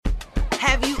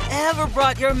Have you ever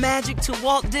brought your magic to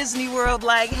Walt Disney World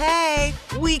like, hey,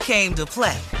 we came to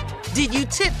play? Did you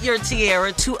tip your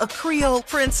tiara to a Creole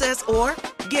princess or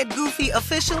get goofy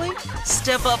officially?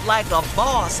 Step up like a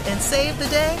boss and save the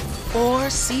day? Or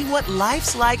see what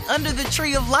life's like under the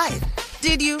tree of life?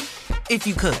 Did you? If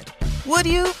you could. Would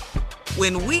you?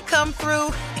 When we come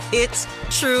through, it's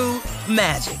true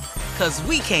magic. 'Cause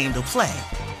we came to play.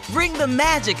 Bring the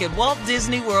magic at Walt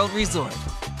Disney World Resort.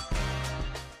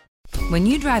 When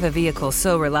you drive a vehicle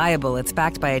so reliable it's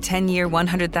backed by a 10-year,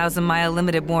 100,000-mile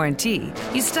limited warranty,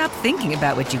 you stop thinking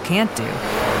about what you can't do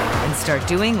and start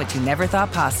doing what you never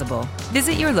thought possible.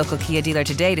 Visit your local Kia dealer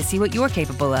today to see what you're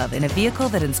capable of in a vehicle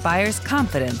that inspires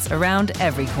confidence around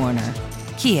every corner.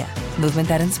 Kia, movement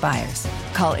that inspires.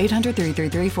 Call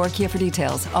 800-333-4KIA for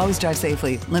details. Always drive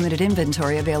safely. Limited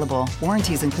inventory available.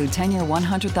 Warranties include 10-year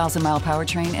 100,000-mile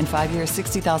powertrain and 5-year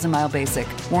 60,000-mile basic.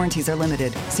 Warranties are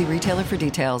limited. See retailer for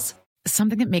details.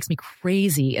 Something that makes me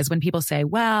crazy is when people say,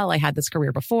 well, I had this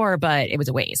career before, but it was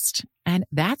a waste. And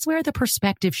that's where the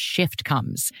perspective shift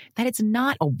comes, that it's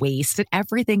not a waste, that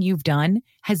everything you've done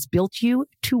has built you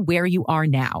to where you are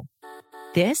now.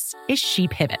 This is She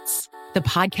Pivots, the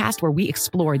podcast where we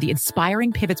explore the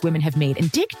inspiring pivots women have made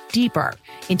and dig deeper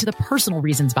into the personal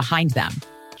reasons behind them.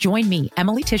 Join me,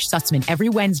 Emily Tish Sussman, every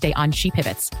Wednesday on She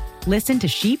Pivots. Listen to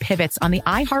She Pivots on the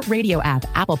iHeartRadio app,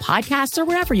 Apple Podcasts, or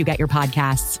wherever you get your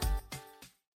podcasts.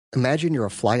 Imagine you're a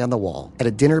fly on the wall at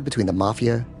a dinner between the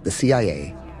mafia, the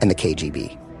CIA, and the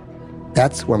KGB.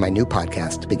 That's where my new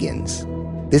podcast begins.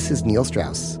 This is Neil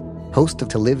Strauss, host of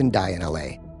To Live and Die in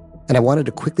LA. And I wanted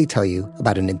to quickly tell you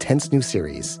about an intense new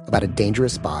series about a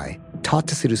dangerous spy taught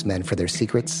to seduce men for their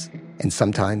secrets and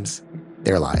sometimes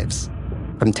their lives.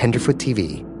 From Tenderfoot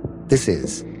TV, this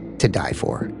is To Die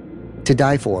For. To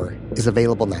Die For is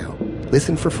available now.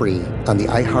 Listen for free on the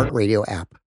iHeartRadio app,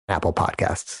 Apple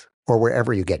Podcasts, or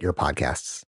wherever you get your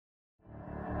podcasts.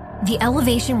 The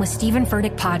Elevation with Stephen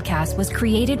Furtick podcast was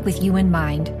created with you in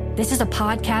mind. This is a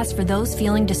podcast for those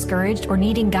feeling discouraged or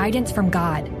needing guidance from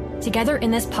God. Together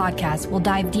in this podcast, we'll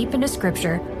dive deep into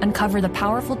Scripture, uncover the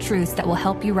powerful truths that will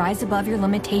help you rise above your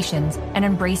limitations and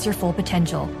embrace your full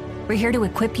potential. We're here to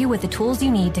equip you with the tools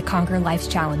you need to conquer life's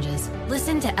challenges.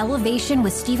 Listen to Elevation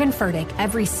with Stephen Furtick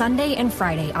every Sunday and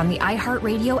Friday on the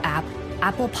iHeartRadio app,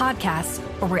 Apple Podcasts,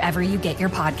 or wherever you get your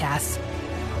podcasts.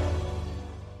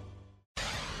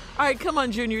 All right, come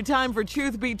on, Junior. Time for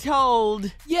Truth Be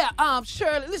Told. Yeah,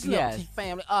 Shirley, listen Yes. up,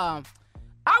 family. I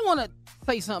want to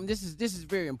say something. This is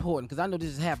very important because I know this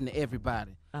is happening to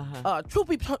everybody. Truth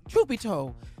be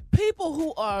told, people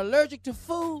who are allergic to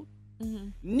food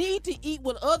need to eat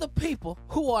with other people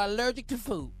who are allergic to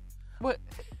food. What?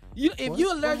 If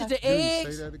you're allergic to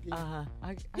eggs,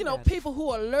 people who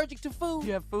are allergic to food.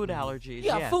 You have food allergies.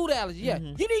 Yeah, food allergies. Yeah,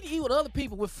 you need to eat with other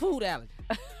people with food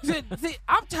allergies. see,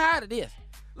 I'm tired of this.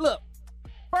 Look,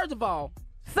 first of all,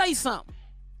 say something.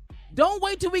 Don't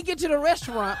wait till we get to the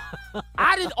restaurant.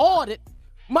 I didn't order it.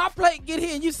 My plate get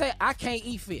here and you say, I can't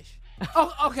eat fish.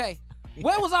 Oh, okay.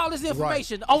 Where was all this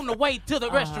information on the way to the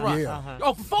restaurant?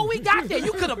 Oh, before we got there,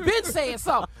 you could have been saying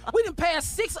something. We done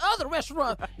passed 6 other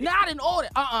restaurants. Now I didn't order.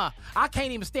 I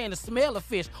can't even stand the smell of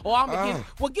fish. Or I'm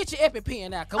gonna get your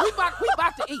EpiPen out, cause we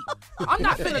about to eat. I'm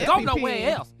not finna go nowhere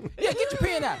else. Yeah, get your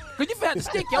pen out, cause you finna have to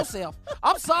stick yourself.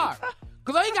 I'm sorry,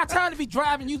 cause I ain't got time to be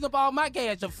driving, using up all my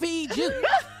gas to feed you.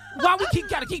 Why we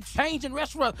gotta keep changing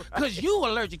restaurants? Cause you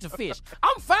allergic to fish.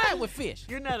 I'm fine with fish.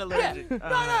 You're not allergic. Yeah.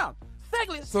 No.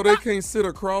 Secondly, so they can't sit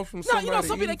across from somebody. No,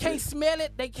 some people they can't smell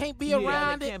it. They can't be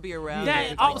around it. They can't be around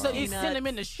it. All of a sudden, it send them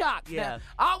into shock. Yeah.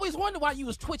 I always wonder why you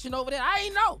was twitching over there. I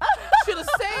ain't know. Should have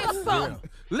said something.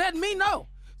 Let me know.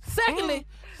 Secondly,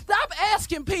 stop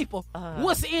asking people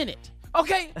what's in it.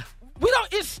 Okay?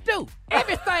 It's stew.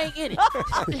 Everything in it.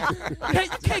 You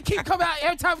can't keep coming out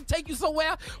every time we take you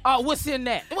somewhere. What's in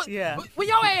that? When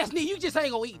your ass need, you just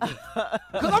ain't gonna eat it.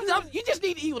 Because you just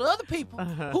need to eat with other people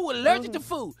who are allergic to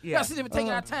food. Yeah. Y'all sit there taking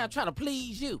our time trying to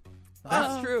please you.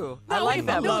 That's true. I like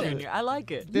that, Junior. I like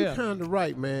it. You're kind of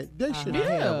right, man. They should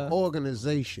have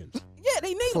organizations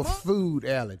they need for food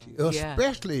allergy,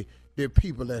 especially the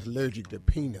people that's allergic to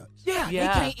peanuts. Yeah. They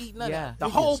can't eat none of that. The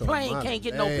whole plane can't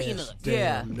get no peanuts.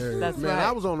 Yeah, that's man, right.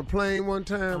 I was on a plane one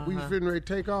time. We was getting ready to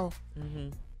take off.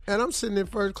 And I'm sitting in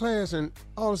first class, and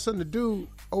all of a sudden the dude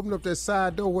opened up that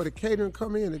side door where the catering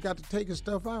come in and got to taking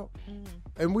stuff out.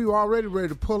 And we were already ready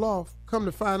to pull off. Come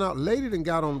to find out, lady done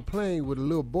got on the plane with a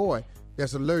little boy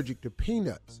that's allergic to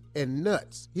peanuts and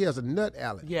nuts. He has a nut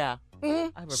allergy. Yeah.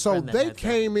 So they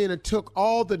came in and took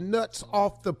all the nuts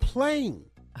off the plane.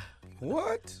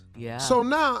 What? Yeah. So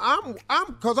now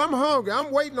I'm cause I'm hungry.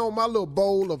 I'm waiting on my little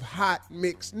bowl of hot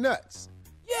mixed nuts.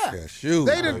 Yeah. Shoot.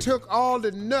 They done took all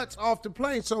the nuts off the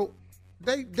plane. So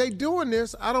they doing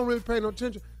this. I don't really pay no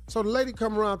attention. So the lady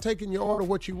come around taking your order,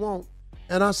 what you want.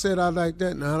 And I said, I like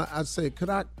that. Now I said, could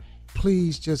I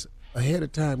please just ahead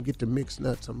of time get the mixed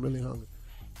nuts? I'm really hungry.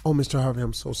 Oh, Mr. Harvey,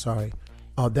 I'm so sorry.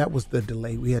 That was the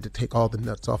delay. We had to take all the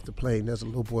nuts off the plane. There's a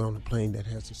little boy on the plane that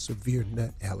has a severe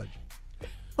nut allergy.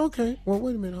 Okay, well,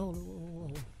 wait a minute. Hold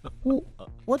on. Whoa.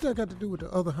 What that got to do with the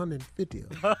other 150 of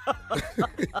them?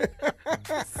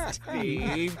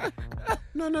 Steve.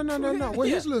 No. Well,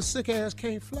 his little sick ass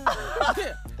can't fly.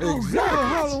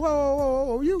 Exactly.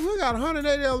 Whoa. We got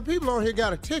 180 other people on here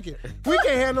got a ticket. We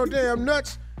can't have no damn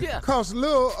nuts. Yeah. Cause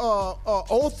little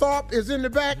Othorpe is in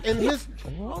the back and his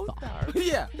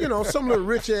Yeah. You know, some little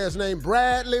rich ass named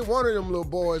Bradley, one of them little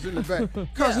boys in the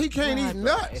back. Cause he can't eat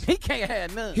nuts. He can't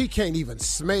have none. He can't even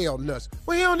smell nuts.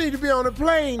 Well, he don't need to be on the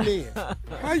plane then.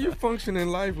 How you function in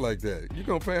life like that? You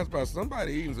gonna pass by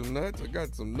somebody eating some nuts or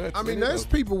got some nuts? I mean, there's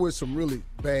people with some really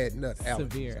bad nut allergies.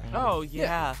 Severe. Oh,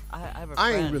 yeah. I have a I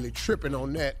friend. ain't really tripping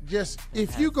on that. Just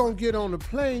if you gonna get on the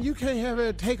plane, you can't have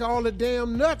it take all the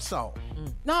damn nuts off.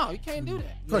 No, you can't do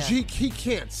that. Cause he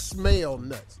can't smell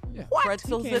nuts. Yeah.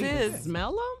 Pretzels it is.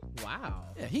 Smell them? Wow.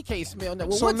 Yeah, he can't smell nothing.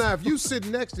 Well, So what's- now if you sit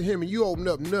next to him and you open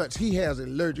up nuts, he has an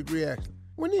allergic reaction.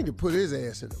 We need to put his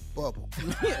ass in a bubble.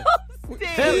 We need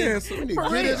to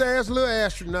get his ass a little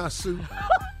astronaut suit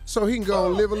so he can go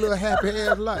and live a little happy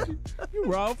ass life. You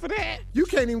wrong for that? You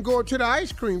can't even go to the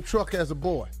ice cream truck as a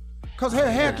boy. Cause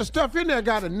half the stuff in there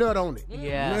got a nut on it.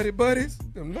 Yeah. Nutty buddies.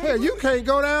 Them nutty Hell, you can't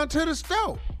go down to the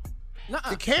store.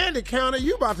 Nuh-uh. The candy counter,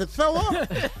 you about to throw up.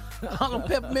 All them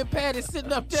peppermint patties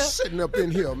sitting up there. Sitting up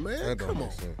in here, man. That don't Come make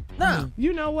on. sense. Nah.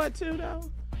 You know what too though?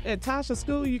 At Tasha's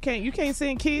school, you can't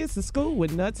send kids to school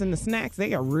with nuts and the snacks. They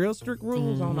got real strict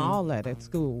rules on all that at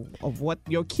school of what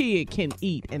your kid can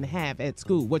eat and have at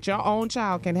school. What your own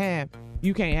child can have,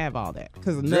 you can't have all that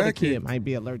because another Jackie. kid might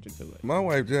be allergic to it. My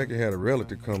wife Jackie had a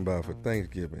relative come by for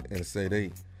Thanksgiving and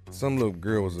say some little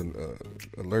girl was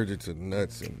allergic to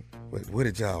nuts and what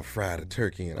did y'all fry the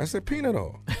turkey in? I said peanut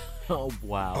oil. Oh,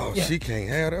 wow. Oh, she can't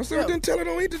have that. I said, well, then tell her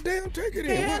don't eat the damn turkey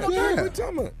then. Yeah, What yeah. we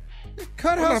talking about?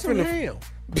 Cut I'm her not some finna- ham.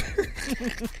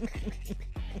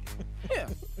 Yeah.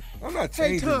 I'm not Hey,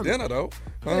 changing Tommy. dinner though.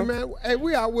 Hey, man,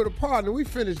 we out with a partner. We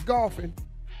finished golfing.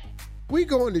 We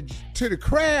going to the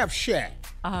Crab Shack.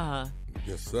 Uh-huh.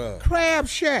 Yes, sir. Crab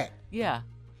Shack. Yeah.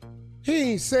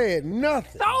 He ain't said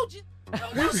nothing. Told you.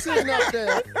 He's sitting up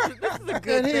there, This is a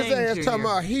good and his thing, ass Junior. talking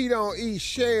about he don't eat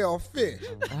shellfish.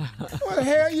 What the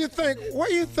hell you think?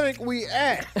 Where you think we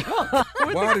at? Why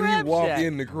did he crab walk shack.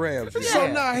 in the crab shack?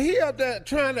 So now he up there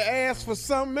trying to ask for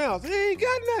something else. He ain't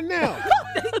got nothing else.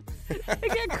 They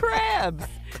got crabs.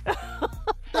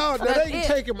 No, they That's can it.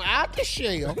 take him out the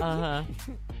shell. Uh-huh.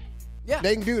 Yeah.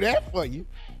 They can do that for you.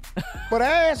 But our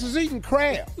ass is eating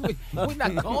crab. We're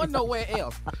not going nowhere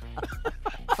else.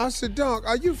 I said, Dog,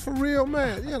 are you for real,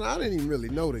 man? You know, I didn't even really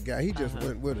know the guy. He just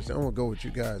went with us. I want to go with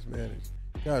you guys, man.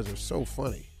 You guys are so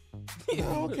funny.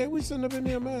 Oh, okay, we sitting up in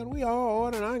there, man. We all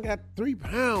ordering. I got 3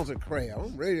 pounds of crab.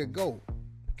 I'm ready to go.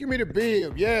 Give me the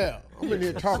bib. Yeah. I'm in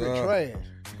here talking Son, trash.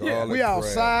 garlic We crab,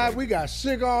 outside. baby. We got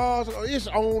cigars. It's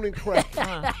on and crab.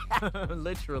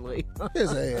 Literally.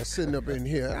 His ass sitting up in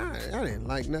here. I didn't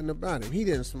like nothing about him. He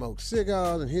didn't smoke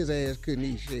cigars, and his ass couldn't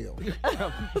eat shells.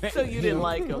 So you didn't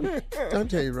like them. I'll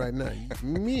tell you right now,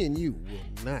 me and you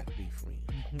will not be friends.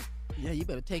 Yeah, you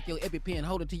better take your EpiPen and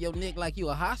hold it to your neck like you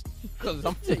a hostage. Because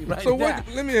I'm telling you right So now.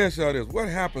 let me ask y'all this: what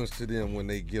happens to them when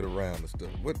they get around and stuff?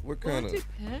 What kind of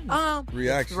Depends.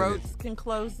 reaction? Throats can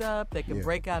close up. They can Yeah.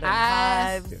 break out in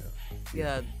Eyes. hives.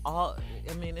 Yeah. I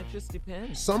mean, it just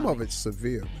depends. Some of it's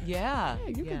severe. Yeah. Yeah,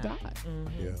 you could die.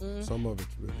 Yeah, some of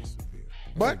it's really severe.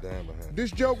 I'm But down behind. this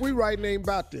joke we writing ain't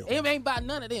about them. It ain't about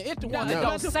none of them. It's the one that No.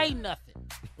 don't say nothing.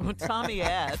 Well, Tommy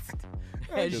asked,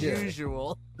 as Yeah.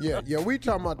 usual. Yeah, we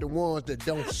talking about the ones that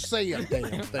don't say a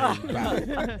damn thing about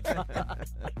it.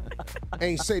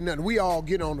 Ain't say nothing. We all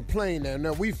get on the plane now.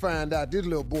 Now we find out this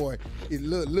little boy is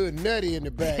little nutty in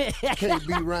the back. Can't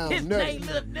be around His nutty. name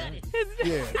Lil Nutty.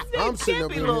 Yeah, name I'm sitting can't up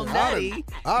be in Lil here. Nutty.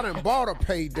 I done bought a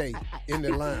payday in the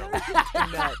lounge.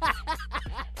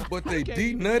 But they Okay,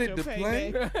 you denutted get the your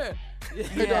plane. payday.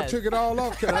 Nigga, I Yes. took it all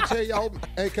off. Can I tell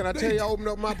you? Can I tell you? I opened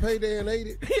up my payday and ate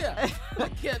it. Yeah. I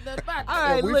care nothing about All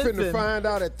that. right, we listen. finna find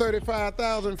out at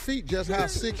 35,000 feet just how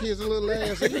sick his little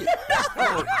ass is.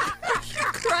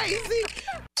 Crazy.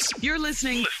 You're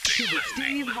listening to the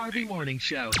Steve Harvey Morning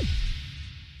Show.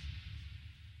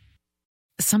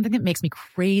 Something that makes me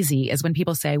crazy is when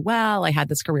people say, well, I had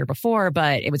this career before,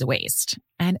 but it was a waste.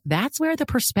 And that's where the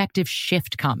perspective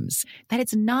shift comes, that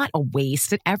it's not a waste,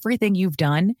 that everything you've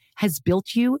done has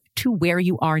built you to where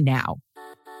you are now.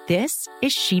 This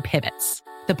is She Pivots,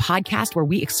 the podcast where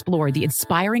we explore the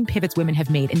inspiring pivots women have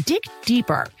made and dig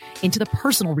deeper into the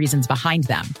personal reasons behind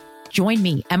them. Join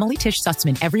me, Emily Tish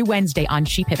Sussman, every Wednesday on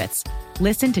She Pivots.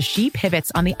 Listen to She Pivots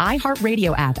on the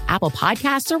iHeartRadio app, Apple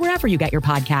Podcasts, or wherever you get your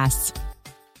podcasts.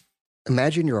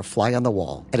 Imagine you're a fly on the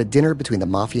wall at a dinner between the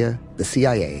Mafia, the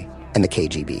CIA, and the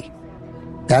KGB.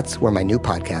 That's where my new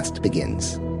podcast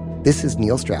begins. This is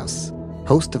Neil Strauss,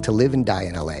 host of To Live and Die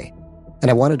in LA, and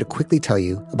I wanted to quickly tell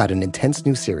you about an intense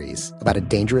new series about a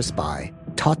dangerous spy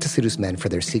taught to seduce men for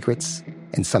their secrets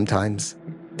and sometimes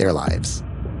their lives.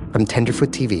 From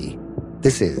Tenderfoot TV,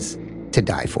 this is To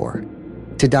Die For.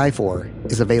 To Die For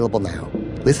is available now.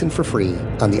 Listen for free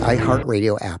on the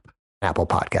iHeartRadio app, Apple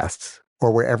Podcasts,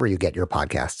 or wherever you get your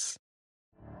podcasts.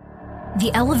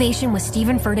 The Elevation with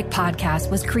Stephen Furtick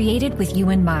podcast was created with you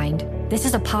in mind. This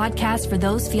is a podcast for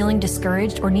those feeling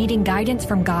discouraged or needing guidance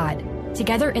from God.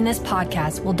 Together in this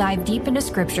podcast, we'll dive deep into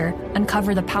Scripture,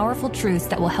 uncover the powerful truths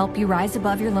that will help you rise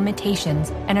above your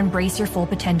limitations and embrace your full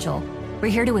potential. We're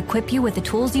here to equip you with the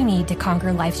tools you need to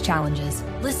conquer life's challenges.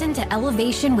 Listen to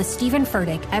Elevation with Stephen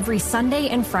Furtick every Sunday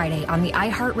and Friday on the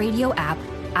iHeartRadio app,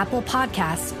 Apple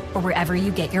Podcasts, or wherever you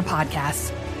get your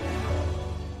podcasts.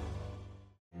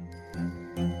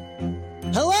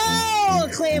 Hello,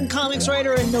 acclaimed comics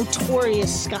writer and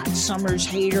notorious Scott Summers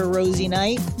hater, Rosie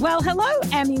Knight. Well, hello,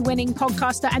 Emmy-winning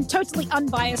podcaster and totally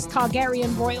unbiased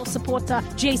Targaryen royal supporter,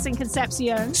 Jason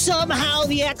Concepcion. Somehow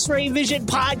the X-Ray Vision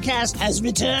podcast has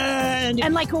returned.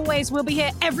 And like always, we'll be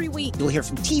here every week. You'll hear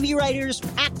from TV writers,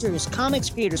 actors, comics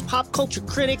creators, pop culture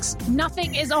critics.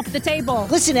 Nothing is off the table.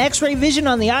 Listen to X-Ray Vision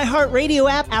on the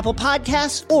iHeartRadio app, Apple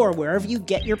Podcasts, or wherever you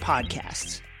get your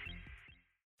podcasts.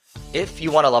 If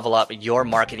you want to level up your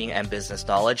marketing and business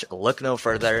knowledge, look no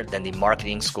further than the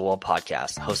Marketing School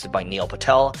podcast, hosted by Neil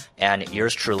Patel and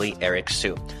yours truly, Eric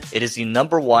Su. It is the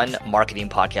 #1 marketing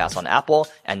podcast on Apple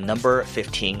and number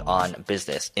 15 on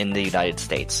business in the United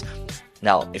States.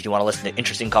 Now, if you want to listen to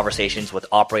interesting conversations with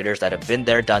operators that have been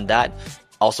there, done that,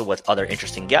 also with other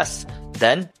interesting guests,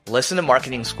 then listen to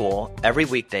Marketing School every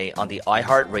weekday on the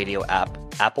iHeartRadio app,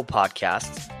 Apple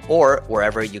Podcasts, or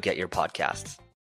wherever you get your podcasts.